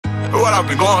what I've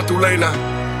been going through lately.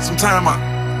 Sometimes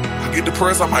I get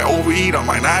depressed, I might overeat, I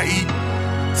might not eat.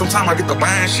 Sometimes I get to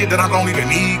buying shit that I don't even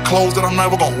need, clothes that I'm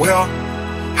never gonna wear.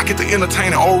 I get to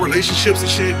entertaining old relationships and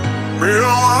shit. Real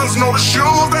ones know the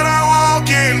shoes that I walk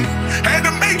in. Had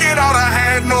to make it out, I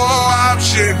had no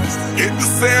options. Get the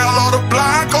cell or the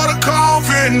block or the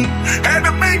coffin. Had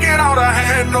to make it out, I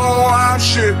had no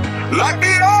option. Lock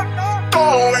me up,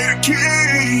 throw away the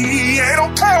key. Ain't no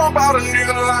care about a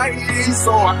nigga like me,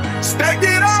 so I stacked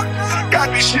it up. Got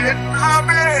this shit, I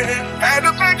mean. Had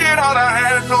to make it out, I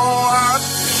had no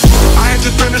option. I had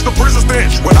just finished the prison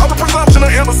stench without the presumption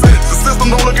of innocence. The system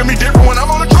don't look at me different when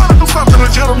I'm only trying to do something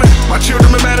legitimate. My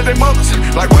children been mad at their mothers,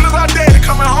 like when is our daddy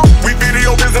coming home? We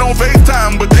video visit on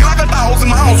FaceTime, but they like 1,000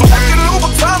 miles. So after the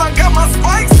overtime, I got my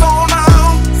spikes on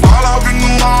now. Fall off in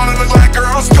the morning, look like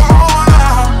girls going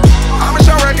out. I'm in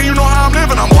Chirac and you know how I'm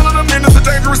living. I'm one of them in this a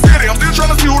dangerous city. I'm still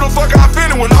trying to see who the fuck I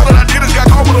fit in when all that I did is got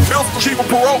caught with a pistol. Chief of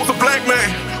parole was a black man.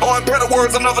 Or in better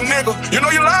words, another nigga. You know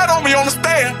you lied on me on the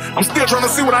stand. I'm still trying to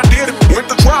see what I did. Went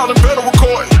to trial in federal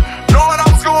court, knowing I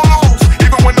was gonna lose.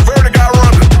 Even when the verdict got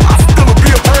running, I still be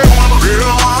a brave one.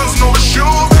 Real ones know the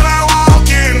shoes that I walk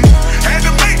in. Had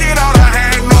to make it out, I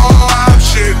had no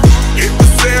option. Get the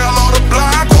cell or the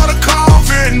block or the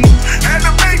coffin. Had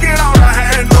to make it out, I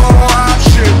had no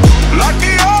option. Lock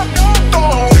me up,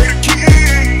 throw away the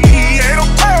key. Ain't no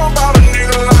care about a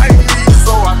nigga like me,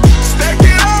 so I stack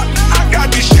it up. I got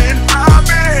this shit, I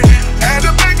mean. Had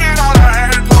to make it out,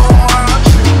 I had no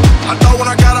option. I thought when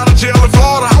I got out of jail in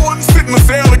Florida, I wouldn't sit in the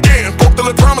cell again. Broke the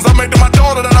little promise I made to my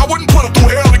daughter that I wouldn't put her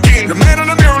through hell again. The man in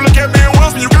the mirror look at me and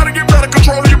whisper, you gotta get better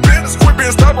control of your business. Quit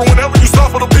being stubborn whenever you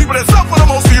suffer. The people that suffer the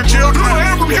most of your children.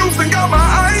 I'm from Houston, got my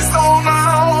eyes on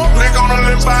now. They gonna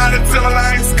live by it till the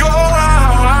lights go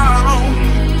out.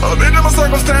 A victim of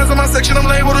circumstance in my section, I'm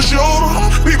labeled a shooter.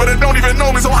 People that don't even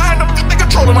know me, so I end up in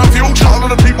control of my future. All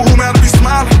of the people who matter be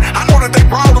smiling, I know that they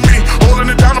proud of me. Holding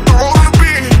it down up the road in the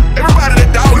bin. Everybody that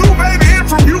doubt you, baby, in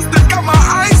from Houston, got my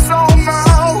eyes on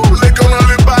now. They gonna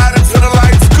live by it till the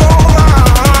lights go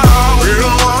out.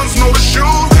 Real ones know the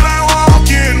shoes that I walk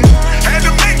in. Had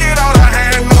to make it out, I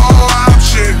had no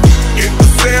option. Get the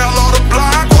cell or the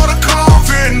block or the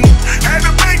coffin. Had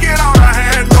to make it out, I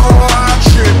had no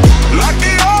option. Lock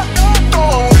me up,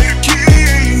 throw away the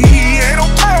key. Ain't no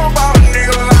care about a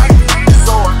nigga like me,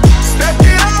 so I step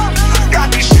it up. Got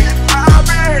this shit, I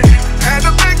mean. Had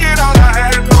to make it out, I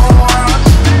had no option.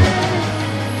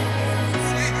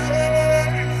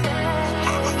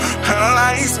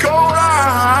 Lights go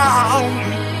round.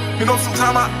 You know,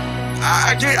 sometimes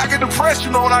I get depressed,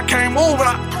 you know, when I can't move, and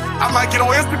I might get on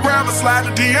Instagram and slide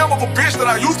the DM of a bitch that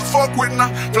I used to fuck with, and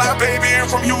I fly baby in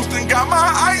from Houston, got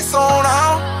my ice on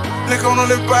now. They gonna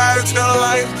live by it till the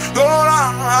lights go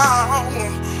down,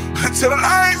 till the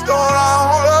lights go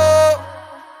down.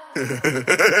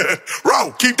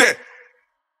 Roll, keep that.